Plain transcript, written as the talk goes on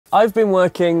I've been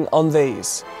working on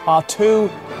these, our two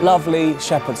lovely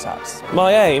shepherd's huts.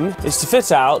 My aim is to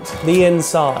fit out the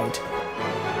inside.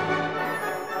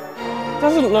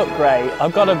 Doesn't look great,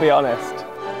 I've got to be honest.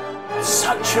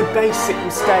 Such a basic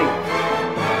mistake.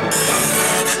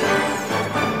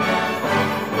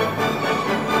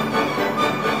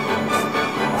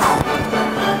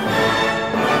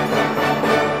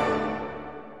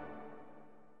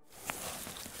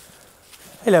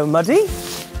 Hello, Muddy.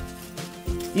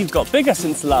 You've got bigger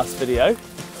since the last video.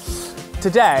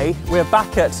 Today, we're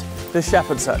back at the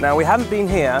shepherd's hut. Now, we haven't been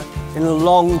here in a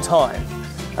long time,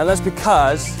 and that's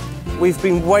because we've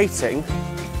been waiting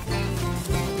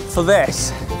for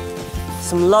this.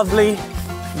 Some lovely,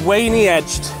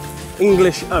 waney-edged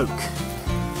English oak.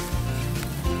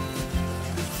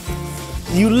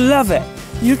 You love it.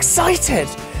 You're excited,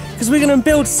 because we're going to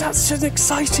build such an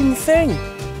exciting thing.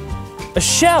 A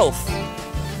shelf.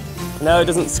 No, it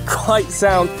doesn't quite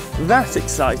sound that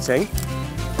exciting,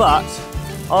 but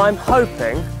I'm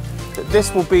hoping that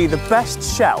this will be the best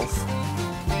shelf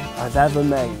I've ever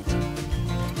made.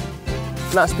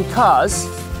 And that's because,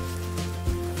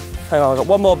 hang on, I've got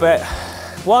one more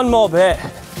bit.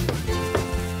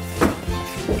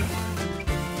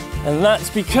 And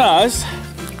that's because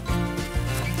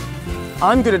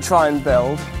I'm going to try and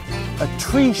build a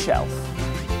tree shelf.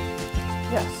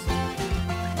 Yes.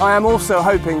 I am also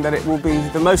hoping that it will be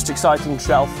the most exciting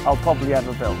shelf I'll probably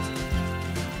ever build.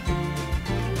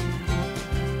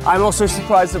 I'm also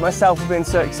surprised at myself for being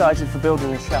so excited for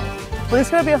building a shelf. But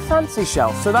it's going to be a fancy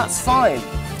shelf, so that's fine.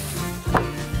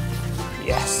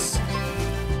 Yes.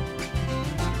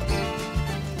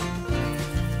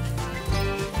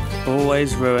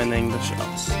 Always ruining the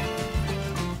shelves.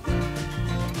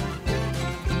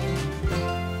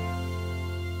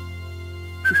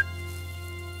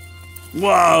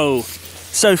 Whoa,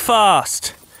 so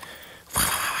fast.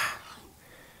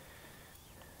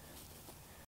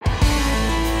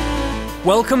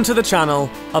 Welcome to the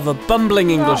channel of a bumbling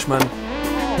Englishman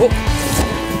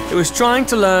who is trying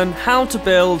to learn how to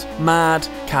build mad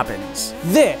cabins.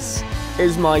 This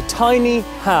is my tiny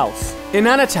house in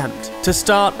an attempt to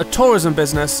start a tourism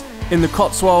business in the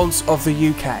Cotswolds of the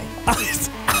UK. It's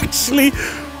actually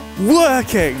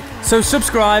working. So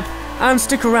subscribe and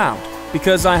stick around,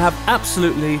 because I have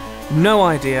absolutely no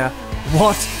idea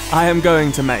what I am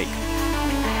going to make.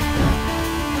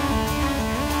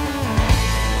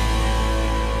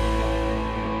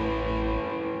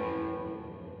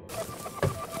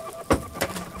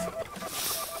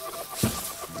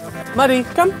 Muddy,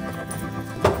 come.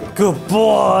 Good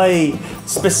boy.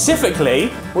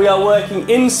 Specifically, we are working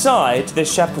inside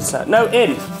this shepherd's hut. No,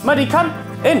 in. Muddy, come.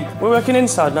 In. We're working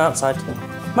inside, not outside.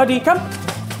 Muddy, come.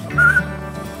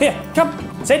 Here, come,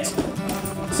 sit,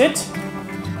 sit.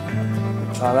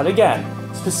 Try that again.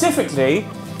 Specifically,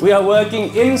 we are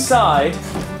working inside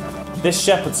this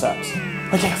shepherd's hut.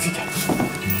 Okay, off you go.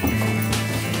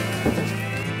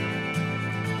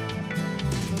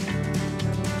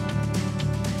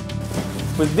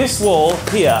 With this wall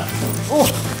here. Oh,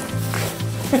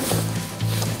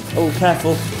 oh,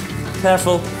 careful,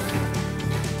 careful.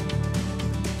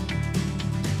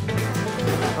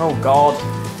 Oh, God.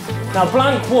 Now,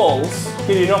 blank walls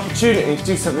give you an opportunity to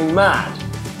do something mad.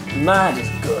 Mad is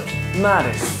good. Mad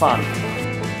is fun.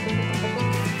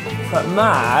 But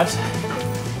mad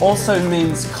also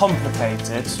means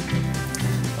complicated.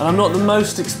 And I'm not the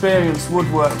most experienced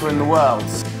woodworker in the world.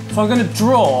 So I'm going to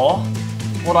draw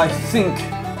what I think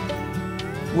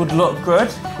would look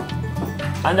good,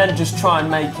 and then just try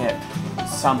and make it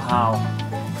somehow.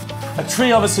 A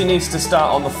tree obviously needs to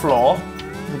start on the floor,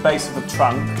 the base of the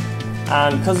trunk.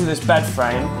 And because of this bed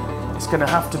frame, it's going to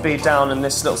have to be down in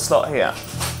this little slot here.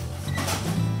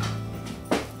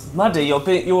 Muddy,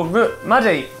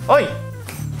 Muddy, oi!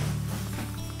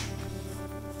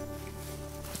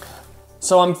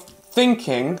 So I'm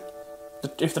thinking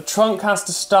that if the trunk has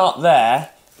to start there,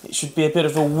 it should be a bit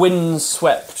of a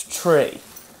windswept tree.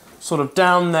 Sort of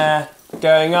down there,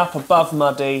 going up above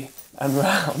Muddy and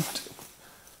round.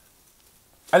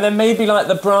 And then maybe like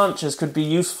the branches could be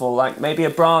useful, like maybe a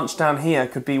branch down here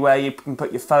could be where you can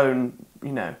put your phone,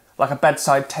 you know, like a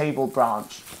bedside table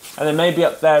branch. And then maybe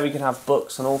up there we can have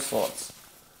books and all sorts.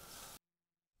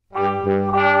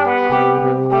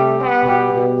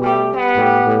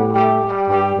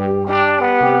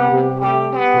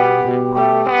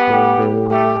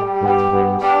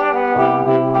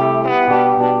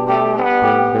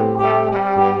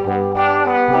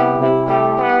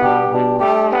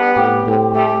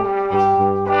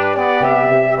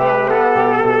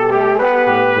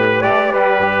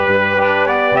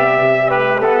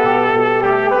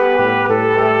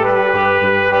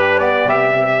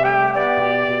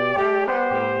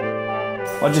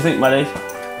 What do you think, Muddy?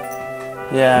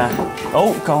 Yeah.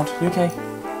 Oh, God, you okay?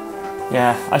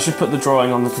 Yeah, I should put the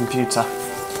drawing on the computer.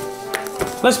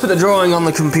 Let's put the drawing on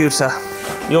the computer.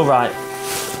 You're right.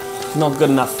 Not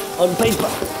good enough on paper.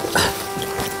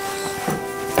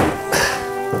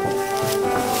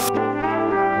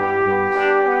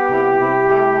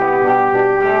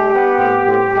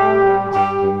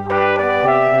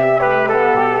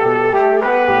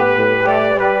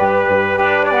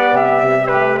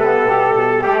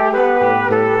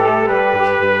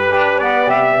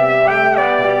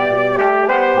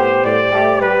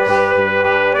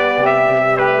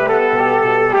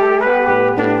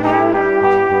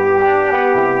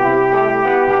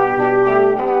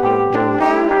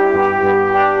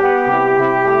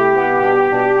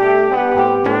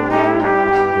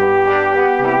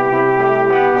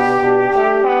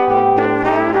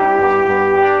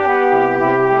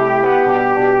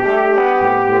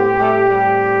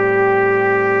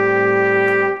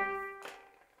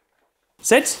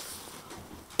 Sit.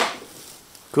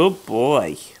 Good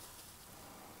boy.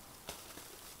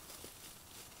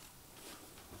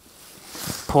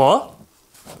 Paw.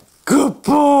 Good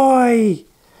boy.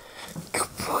 Good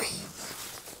boy.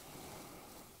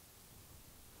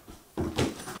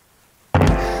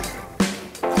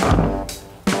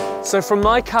 So from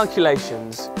my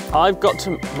calculations, I've got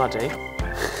to... Muddy.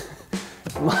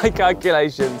 My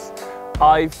calculations,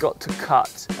 I've got to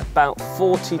cut about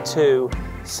 42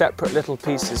 separate little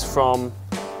pieces from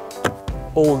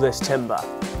all this timber.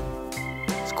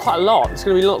 It's quite a lot. It's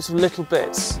going to be lots of little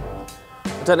bits.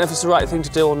 I don't know if it's the right thing to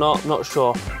do or not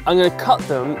sure. I'm going to cut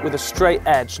them with a straight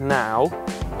edge now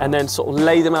and then sort of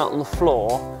lay them out on the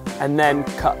floor and then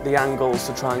cut the angles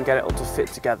to try and get it all to fit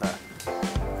together.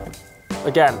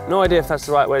 Again, no idea if that's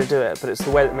the right way to do it, but it's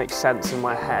the way that makes sense in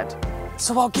my head.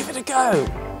 So I'll give it a go.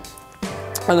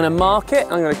 I'm going to mark it,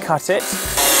 I'm going to cut it.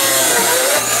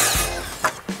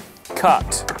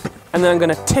 Cut. And then I'm going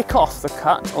to tick off the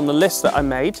cut on the list that I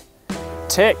made.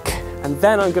 Tick. And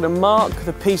then I'm going to mark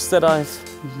the piece that I've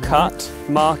cut,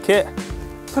 mark it,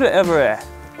 put it over here.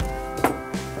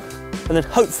 And then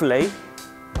hopefully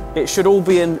it should all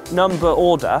be in number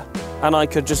order and I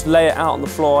could just lay it out on the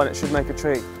floor and it should make a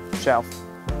tree shelf.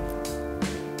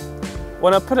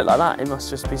 When I put it like that, it must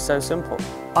just be so simple.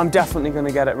 I'm definitely going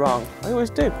to get it wrong. I always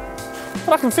do.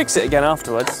 But I can fix it again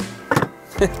afterwards.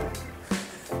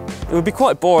 It would be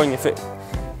quite boring if it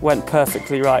went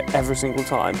perfectly right every single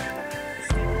time.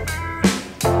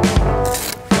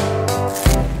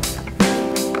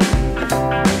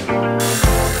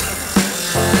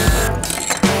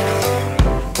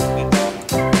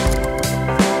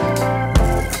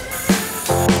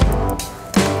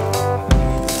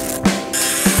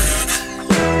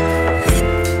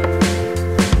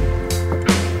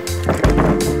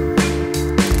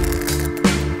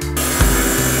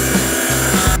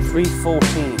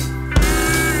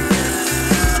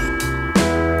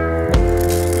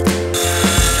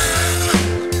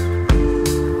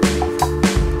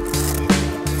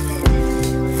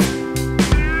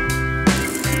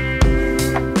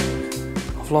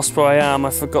 I've lost where I am, I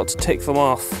forgot to tick them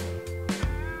off.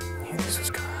 I knew this was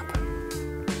going to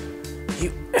happen.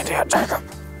 You idiot, Jacob!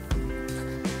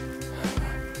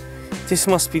 This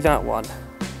must be that one.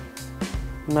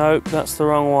 Nope, that's the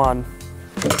wrong one.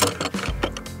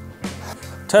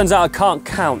 Turns out I can't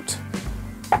count.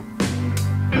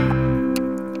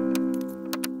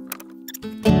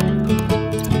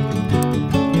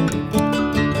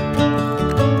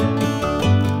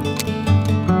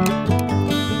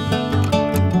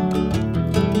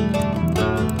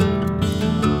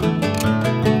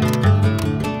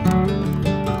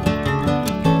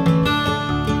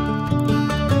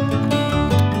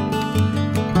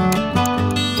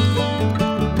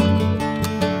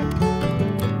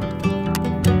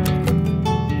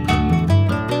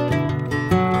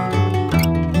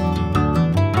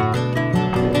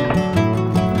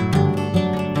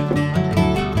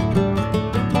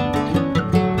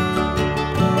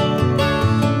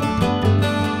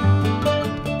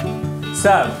 So,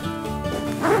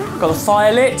 got the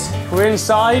fire lit, we're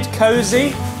inside,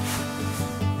 cosy.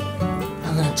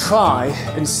 I'm gonna try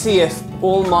and see if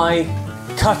all my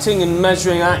cutting and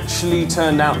measuring actually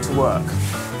turned out to work.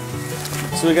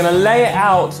 So we're gonna lay it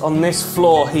out on this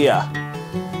floor here.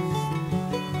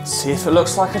 See if it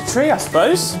looks like a tree, I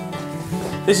suppose.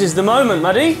 This is the moment,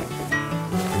 Muddy.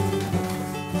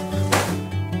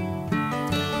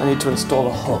 I need to install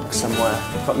a hook somewhere.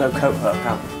 I've got no coat hook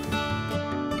out.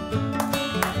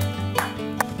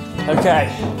 Okay,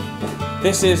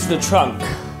 this is the trunk.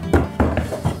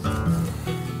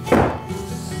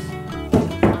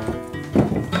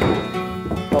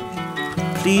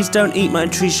 Please don't eat my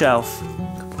tree shelf.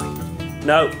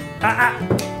 No.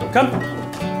 Come.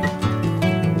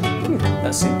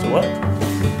 That seemed to work.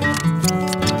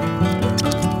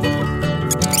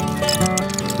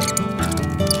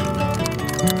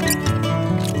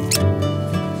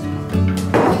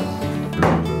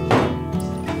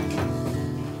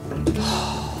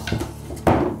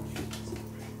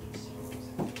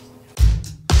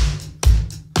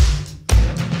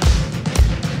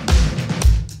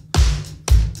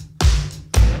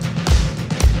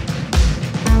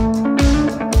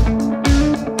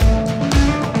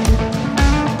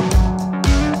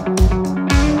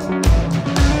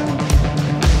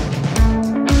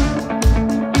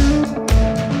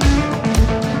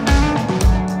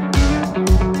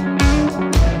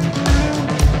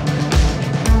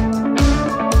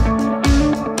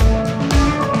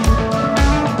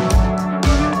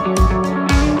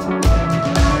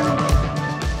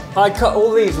 I cut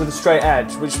all these with a straight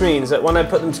edge, which means that when I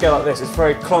put them together like this, it's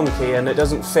very clunky and it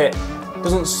doesn't fit,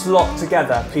 doesn't slot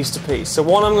together piece to piece. So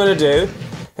what I'm going to do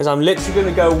is I'm literally going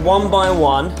to go one by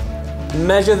one,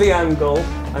 measure the angle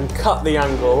and cut the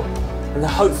angle, and then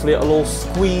hopefully it'll all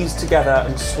squeeze together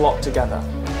and slot together.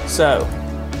 So,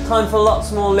 time for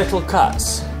lots more little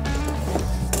cuts.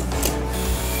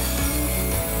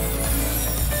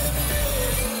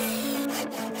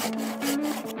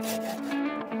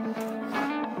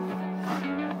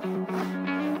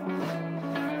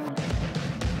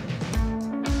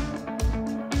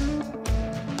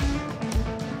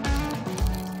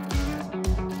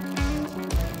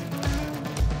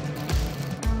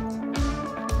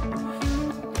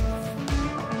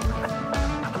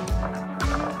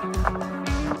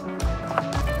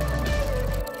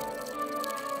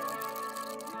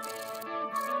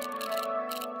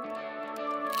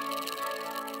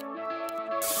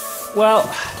 Well,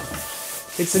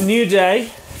 it's a new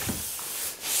day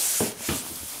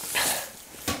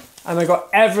and I got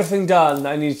everything done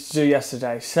that I needed to do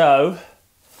yesterday. So,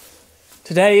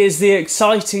 today is the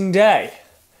exciting day.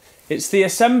 It's the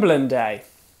assembling day.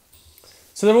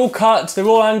 So they're all cut, they're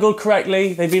all angled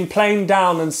correctly, they've been planed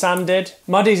down and sanded.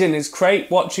 Muddy's in his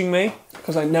crate watching me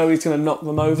because I know he's going to knock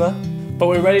them over. But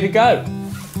we're ready to go.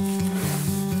 I'm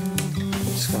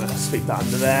just going to sweep that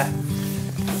under there.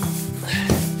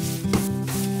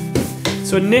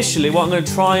 So initially what I'm going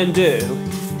to try and do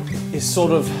is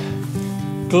sort of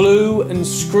glue and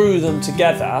screw them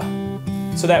together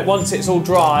so that once it's all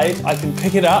dried I can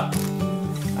pick it up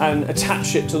and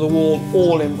attach it to the wall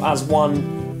all in as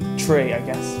one tree, I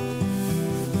guess.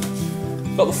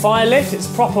 Got the fire lit, it's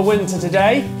proper winter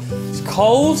today, it's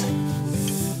cold,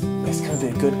 it's going to be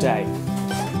a good day.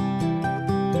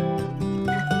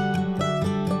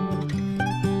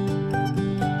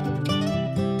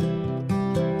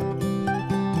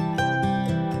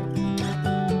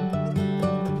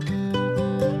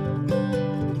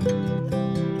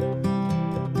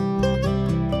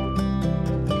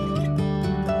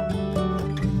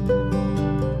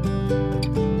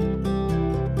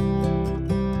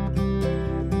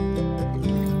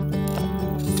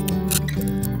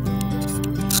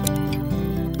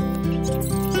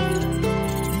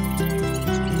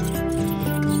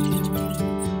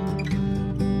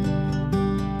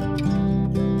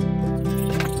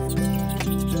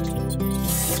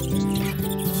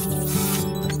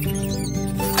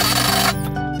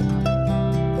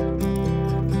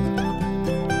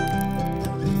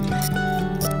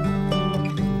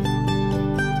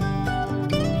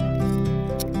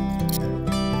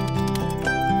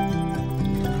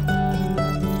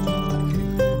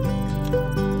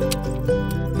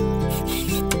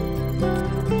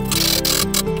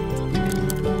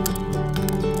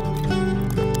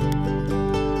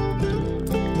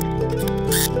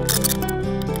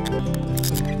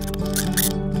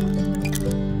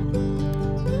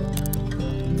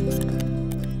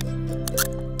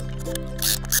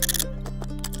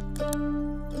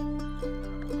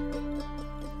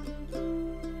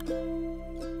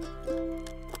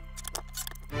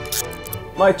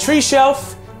 My tree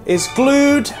shelf is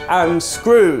glued and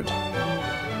screwed.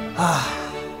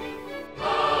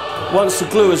 Once the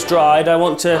glue is dried, I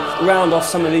want to round off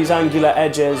some of these angular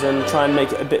edges and try and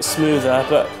make it a bit smoother,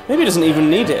 but maybe it doesn't even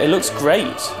need it, it looks great.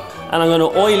 And I'm going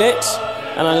to oil it,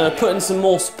 and I'm going to put in some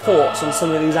more supports on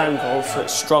some of these angles so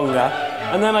it's stronger.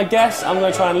 And then I guess I'm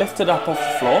going to try and lift it up off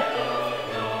the floor,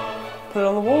 put it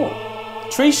on the wall.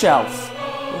 Tree shelf.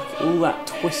 Look at all that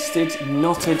twisted,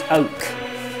 knotted oak.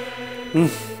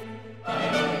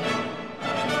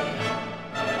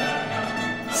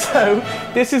 So,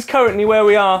 this is currently where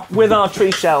we are with our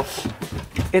tree shelf.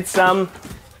 It's, you're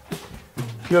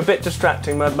a bit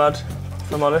distracting, Mud,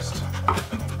 if I'm honest.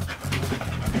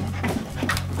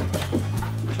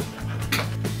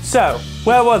 So,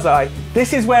 where was I?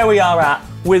 This is where we are at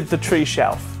with the tree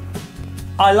shelf.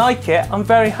 I like it, I'm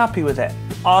very happy with it.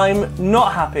 I'm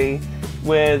not happy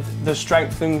with the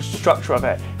strength and structure of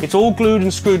it. It's all glued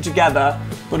and screwed together,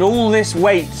 but all this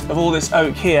weight of all this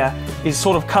oak here is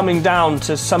sort of coming down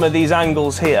to some of these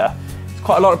angles here. It's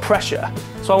quite a lot of pressure.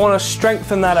 So I want to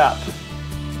strengthen that up.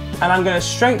 And I'm going to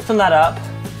strengthen that up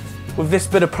with this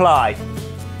bit of ply.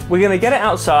 We're going to get it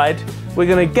outside, we're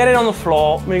going to get it on the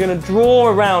floor, we're going to draw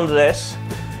around this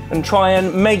and try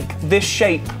and make this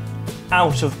shape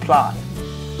out of ply.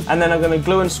 And then I'm going to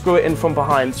glue and screw it in from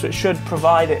behind, so it should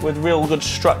provide it with real good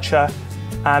structure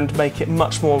and make it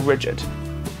much more rigid.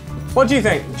 What do you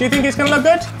think? Do you think it's going to look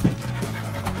good?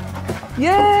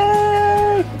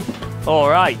 Yay! All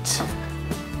right.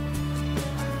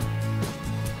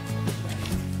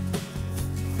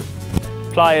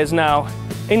 Ply is now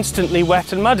instantly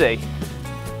wet and muddy.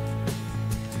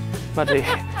 Muddy.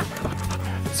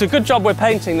 It's a good job we're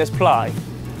painting this ply.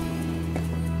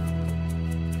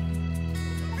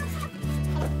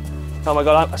 Oh my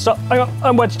God, stop, hang on,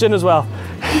 I'm wedged in as well.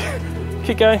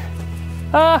 Keep going.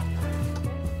 Ah!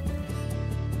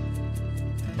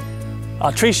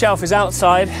 Our tree shelf is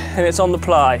outside and it's on the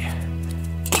ply.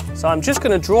 So I'm just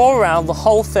going to draw around the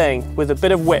whole thing with a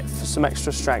bit of width for some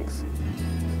extra strength.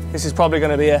 This is probably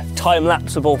going to be a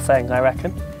time-lapseable thing, I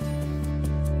reckon.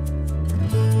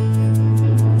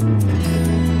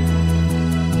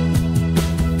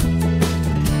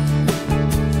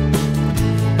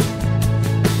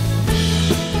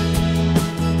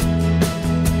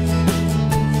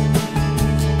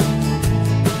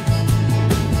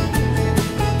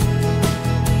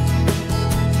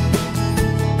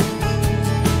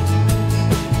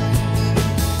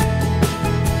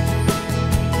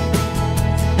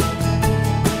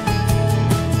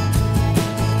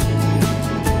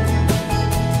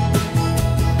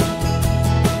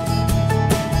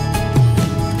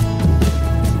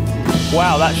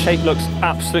 Wow, that shape looks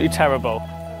absolutely terrible.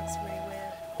 That's really weird.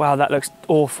 Wow, that looks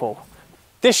awful.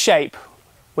 This shape,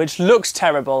 which looks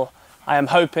terrible, I am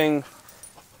hoping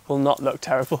will not look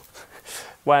terrible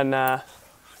when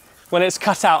it's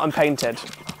cut out and painted.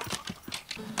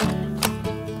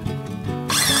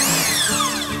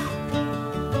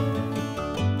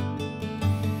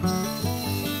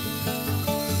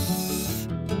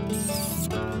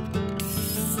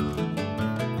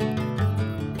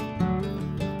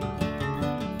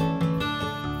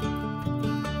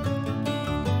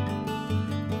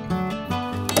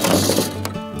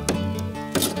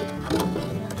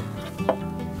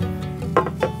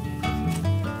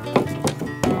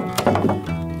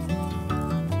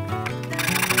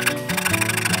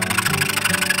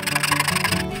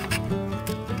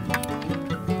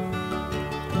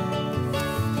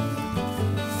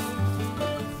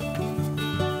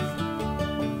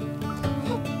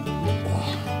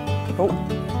 Oh.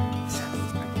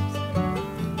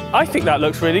 I think that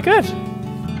looks really good.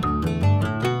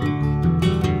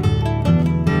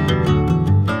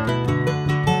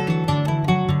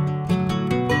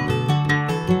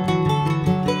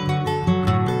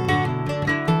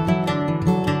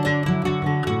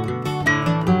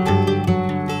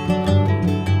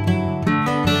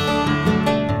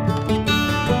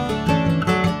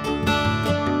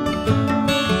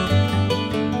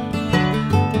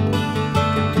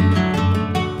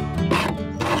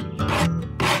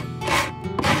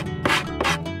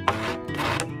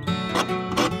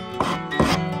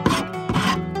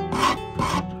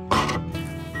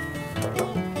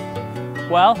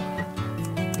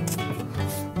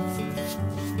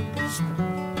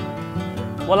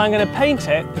 Well, I'm going to paint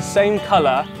it the same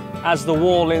colour as the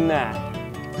wall in there.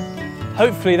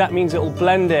 Hopefully that means it will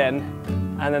blend in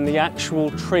and then the actual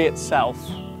tree itself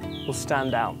will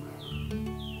stand out.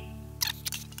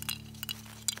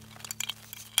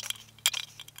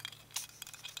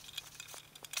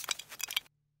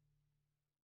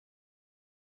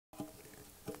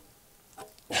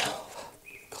 For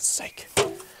God's sake.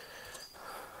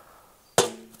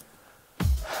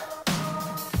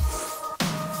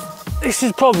 This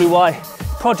is probably why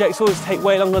projects always take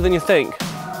way longer than you think.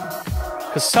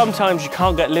 Because sometimes you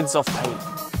can't get lids off paint.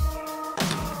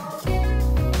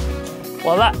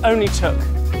 Well, that only took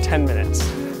 10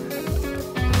 minutes.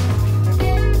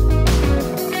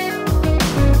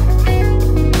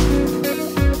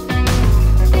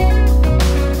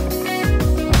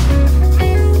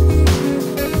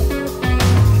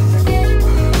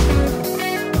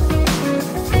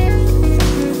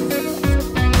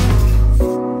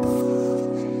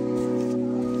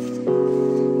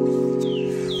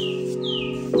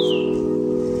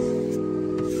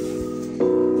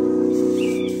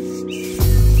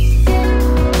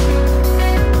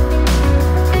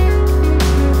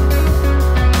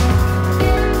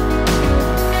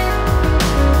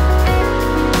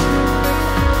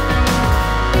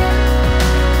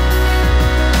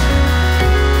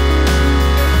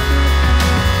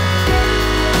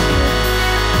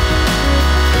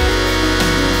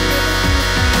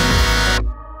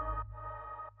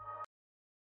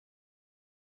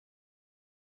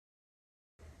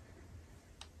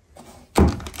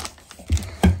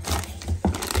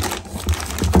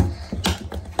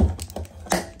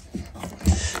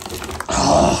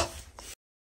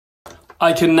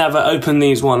 I can never open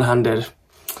these one-handed.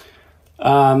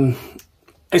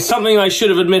 It's something I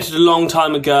should have admitted a long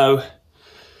time ago.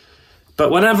 But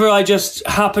whenever I just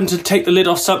happen to take the lid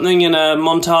off something in a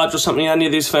montage or something in any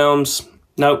of these films,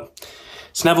 no,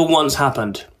 it's never once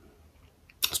happened.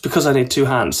 It's because I need two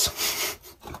hands.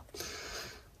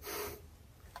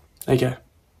 There you go.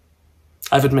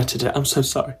 I've admitted it. I'm so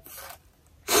sorry.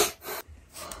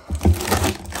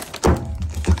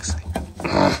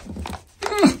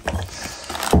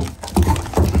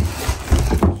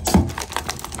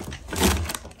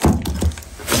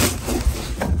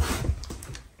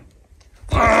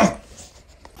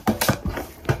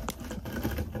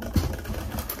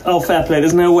 Oh, fair play.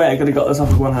 There's no way I could have got this off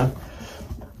with one hand.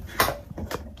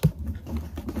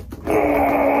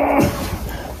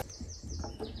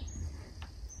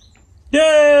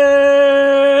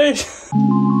 Yay!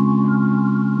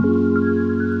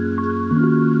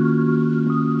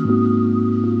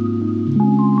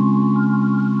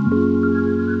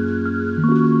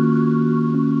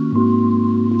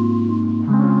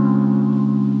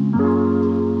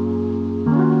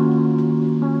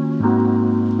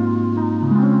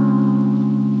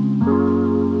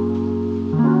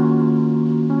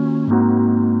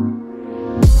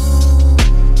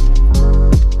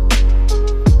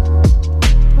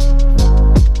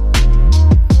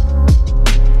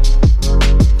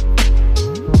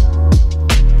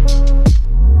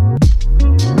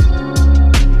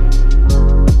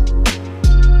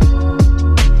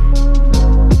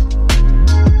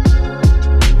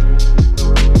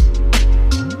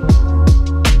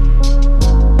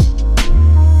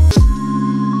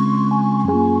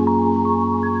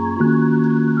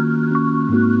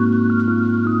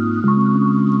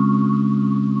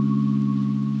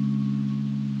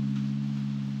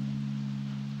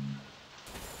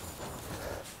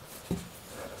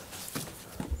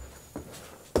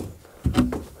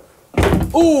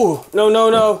 Ooh, no, no,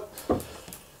 no.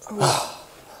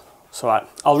 It's alright.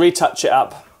 I'll retouch it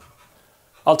up.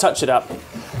 I'll touch it up.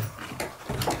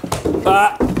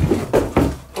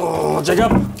 Oh,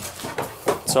 Jacob.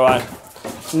 It's alright.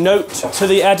 Note to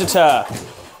the editor.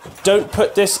 Don't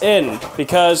put this in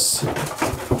because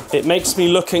it makes me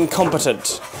look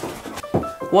incompetent.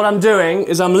 What I'm doing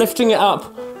is I'm lifting it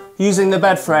up using the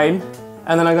bed frame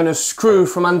and then I'm going to screw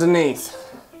from underneath.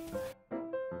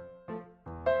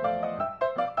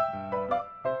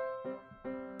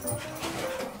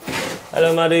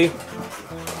 Hello, Maddie.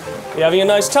 You having a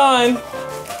nice time?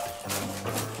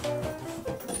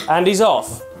 And he's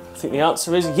off. I think the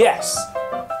answer is yes.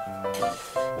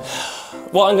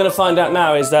 What I'm going to find out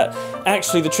now is that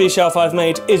actually the tree shelf I've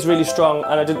made is really strong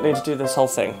and I didn't need to do this whole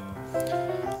thing.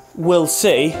 We'll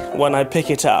see when I pick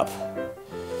it up.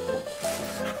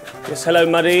 Yes, hello,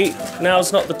 Muddy.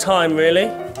 Now's not the time, really.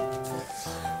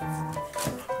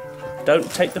 Don't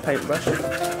take the paintbrush.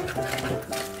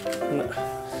 No.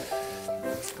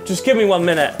 Just give me 1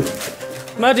 minute.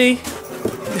 Muddy.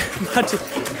 Muddy.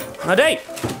 Muddy.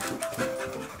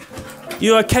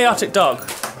 You're a chaotic dog.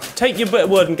 Take your bit of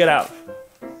wood and get out.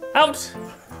 Out.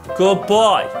 Good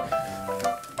boy.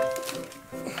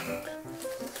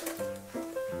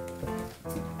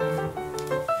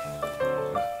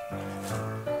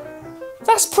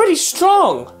 That's pretty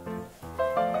strong.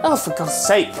 Oh, for God's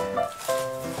sake.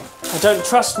 I don't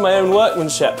trust my own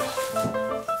workmanship.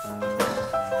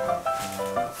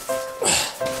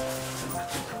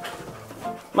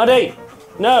 Muddy,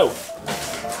 no.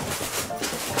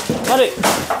 Muddy.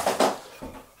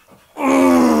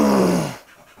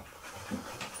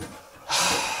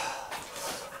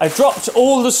 I dropped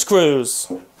all the screws.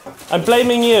 I'm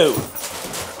blaming you.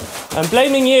 I'm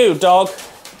blaming you, dog.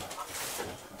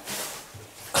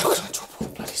 How can I drop all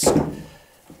the bloody screws?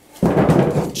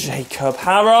 Jacob,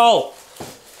 Harrell.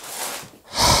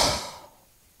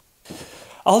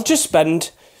 I'll just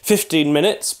spend 15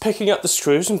 minutes picking up the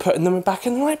screws and putting them back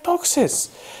in the right boxes.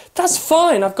 That's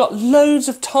fine, I've got loads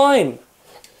of time.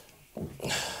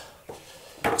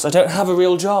 Because I don't have a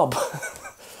real job.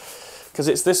 Because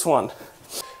it's this one.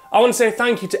 I want to say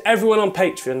thank you to everyone on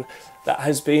Patreon that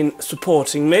has been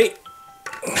supporting me.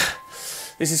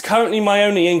 This is currently my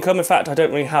only income. In fact, I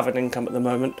don't really have an income at the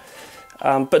moment.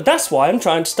 But that's why I'm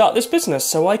trying to start this business,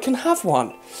 so I can have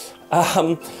one.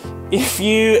 If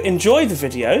you enjoy the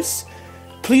videos,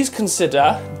 please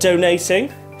consider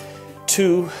donating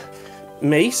to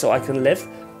me so I can live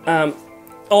on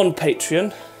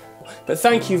Patreon. But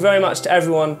thank you very much to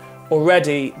everyone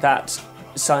already that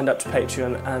signed up to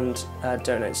Patreon and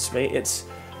donates to me.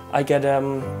 I get, I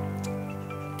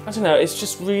don't know, it's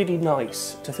just really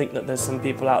nice to think that there's some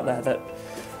people out there that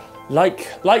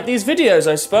like these videos,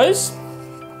 I suppose.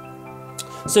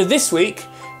 So this week,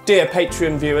 dear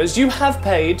Patreon viewers, you have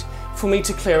paid for me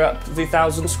to clear up the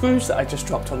 1,000 screws that I just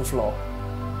dropped on the floor.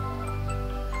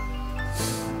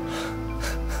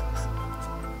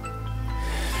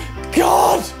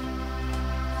 God!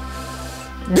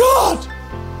 God!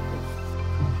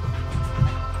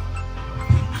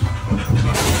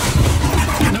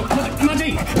 No,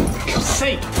 Muddy! For God's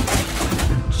sake!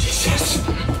 Jesus!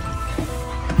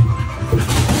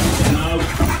 No!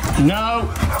 No!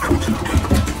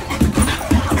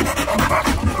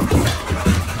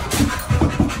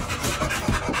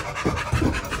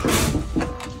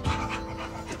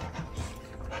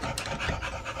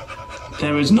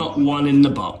 There is not one in the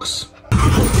box. You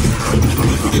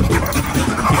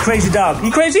crazy dog.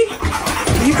 You crazy?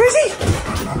 Are you crazy?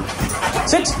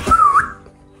 Sit.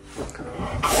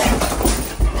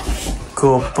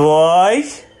 Good boy.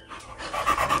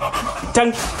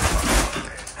 Done.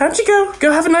 How'd you go?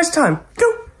 Go have a nice time.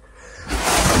 Go.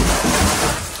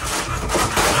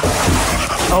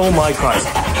 Oh my Christ.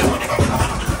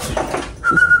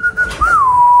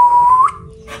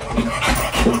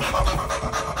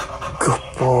 Good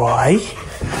boy.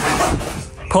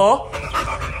 Paw.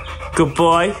 Good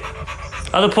boy.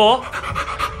 Other paw.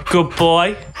 Good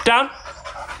boy. Down.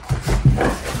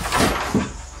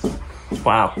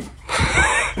 Wow.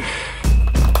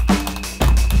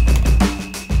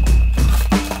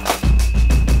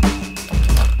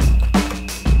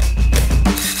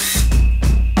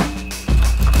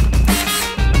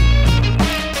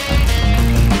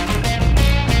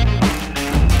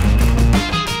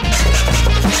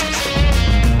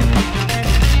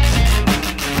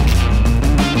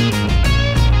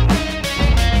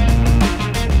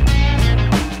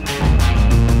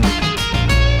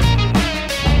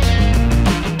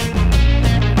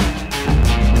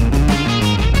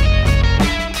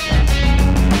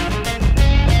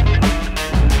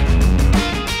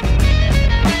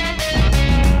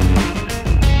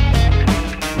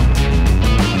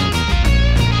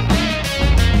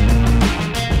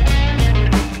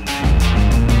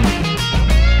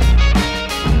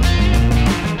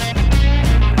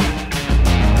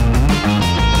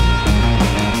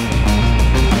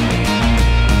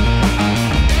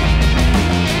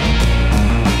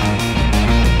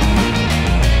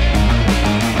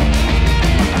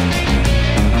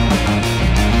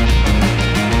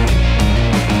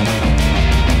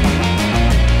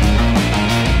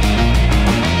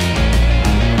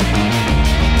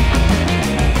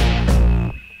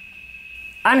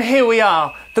 And here we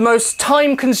are, the most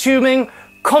time-consuming,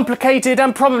 complicated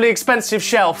and probably expensive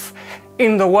shelf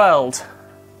in the world.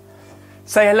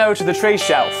 Say hello to the tree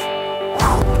shelf.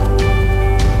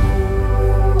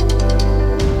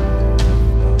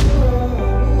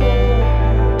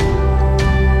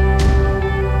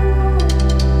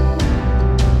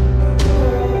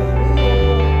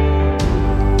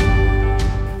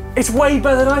 It's way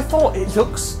better than I thought. It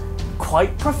looks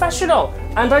quite professional,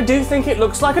 and I do think it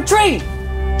looks like a tree.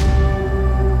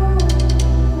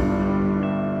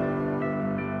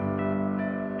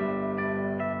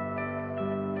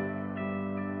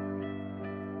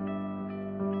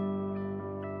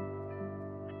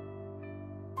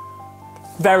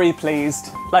 Very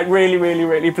pleased, like really, really,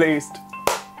 really pleased.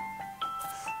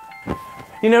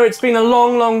 You know, it's been a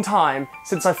long, long time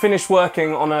since I finished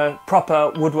working on a proper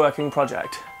woodworking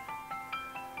project.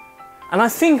 And I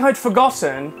think I'd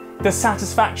forgotten the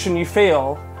satisfaction you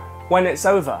feel when it's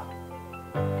over.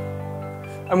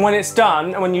 And when it's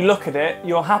done, and when you look at it,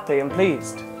 you're happy and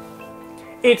pleased.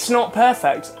 It's not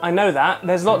perfect, I know that.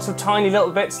 There's lots of tiny little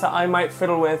bits that I might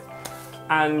fiddle with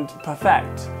and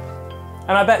perfect.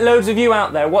 And I bet loads of you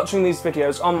out there watching these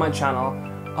videos on my channel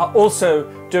are also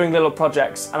doing little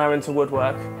projects and are into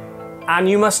woodwork. And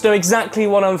you must know exactly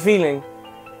what I'm feeling.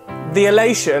 The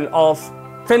elation of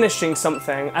finishing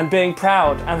something and being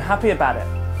proud and happy about it.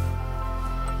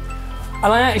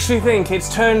 And I actually think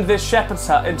it's turned this shepherd's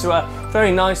hut into a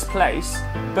very nice place,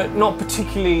 but not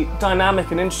particularly dynamic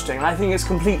and interesting. I think it's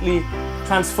completely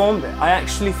transformed it. I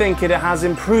actually think it has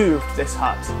improved this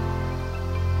hut.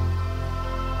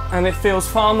 And it feels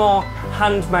far more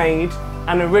handmade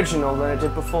and original than it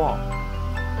did before.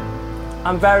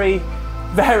 I'm very,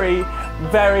 very,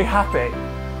 very happy.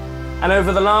 And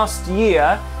over the last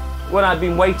year, when I've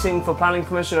been waiting for planning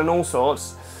permission and all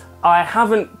sorts, I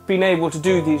haven't been able to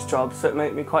do these jobs that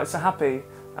make me quite so happy.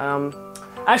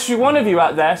 Actually, one of you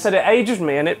out there said it aged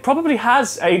me, and it probably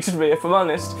has aged me, if I'm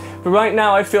honest. But right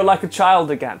now, I feel like a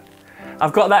child again.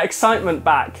 I've got that excitement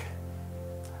back.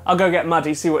 I'll go get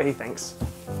Muddy, see what he thinks.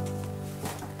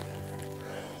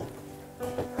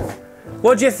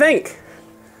 What do you think?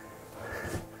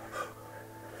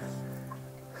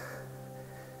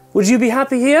 Would you be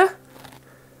happy here?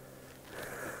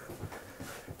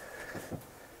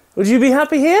 Would you be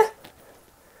happy here?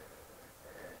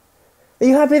 Are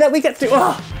you happy that we get to...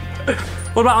 Oh.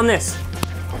 What about on this?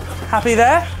 Happy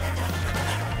there?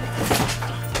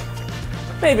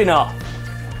 Maybe not.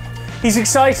 He's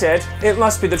excited. It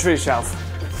must be the tree shelf.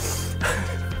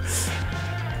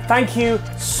 Thank you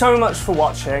so much for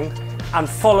watching and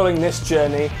following this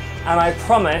journey, and I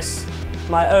promise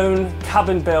my own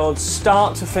cabin build,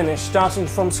 start to finish, starting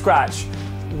from scratch,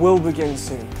 will begin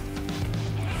soon.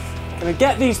 I'm gonna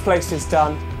get these places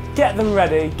done, get them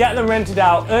ready, get them rented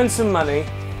out, earn some money,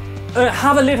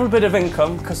 have a little bit of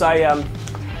income, because I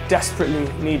desperately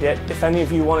need it. If any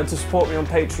of you wanted to support me on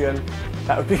Patreon,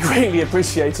 that would be greatly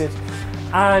appreciated.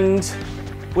 And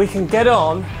we can get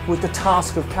on with the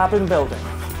task of cabin building.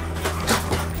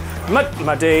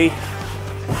 Muddy.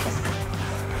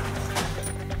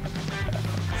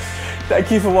 Thank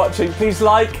you for watching. Please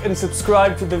like and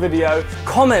subscribe to the video.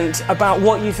 Comment about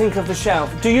what you think of the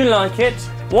shelf. Do you like it?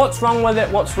 What's wrong with it?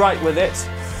 What's right with it?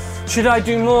 Should I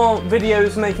do more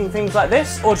videos making things like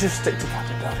this, or just stick to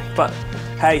cabin building? But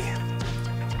hey,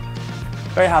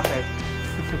 very happy.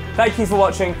 Thank you for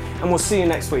watching, and we'll see you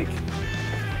next week.